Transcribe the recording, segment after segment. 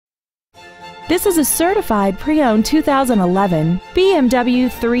This is a certified pre-owned 2011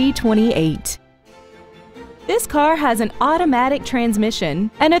 BMW 328. This car has an automatic transmission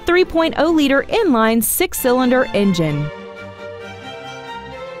and a 3.0-liter inline 6-cylinder engine.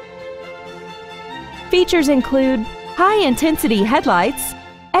 Features include high-intensity headlights,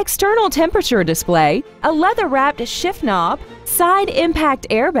 external temperature display, a leather-wrapped shift knob, side impact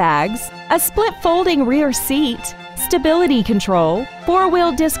airbags, a split folding rear seat, stability control,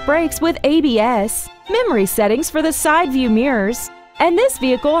 4-wheel disc brakes with ABS, memory settings for the side view mirrors, and this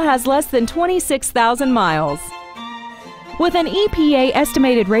vehicle has less than 26,000 miles. With an EPA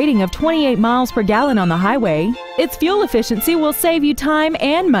estimated rating of 28 miles per gallon on the highway, its fuel efficiency will save you time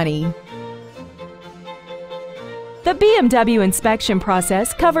and money. The BMW inspection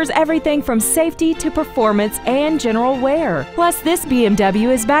process covers everything from safety to performance and general wear. Plus, this BMW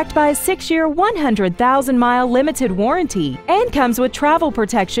is backed by a 6-year, 100,000-mile limited warranty and comes with travel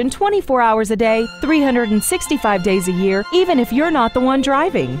protection 24 hours a day, 365 days a year, even if you're not the one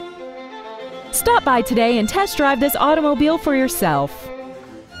driving. Stop by today and test drive this automobile for yourself.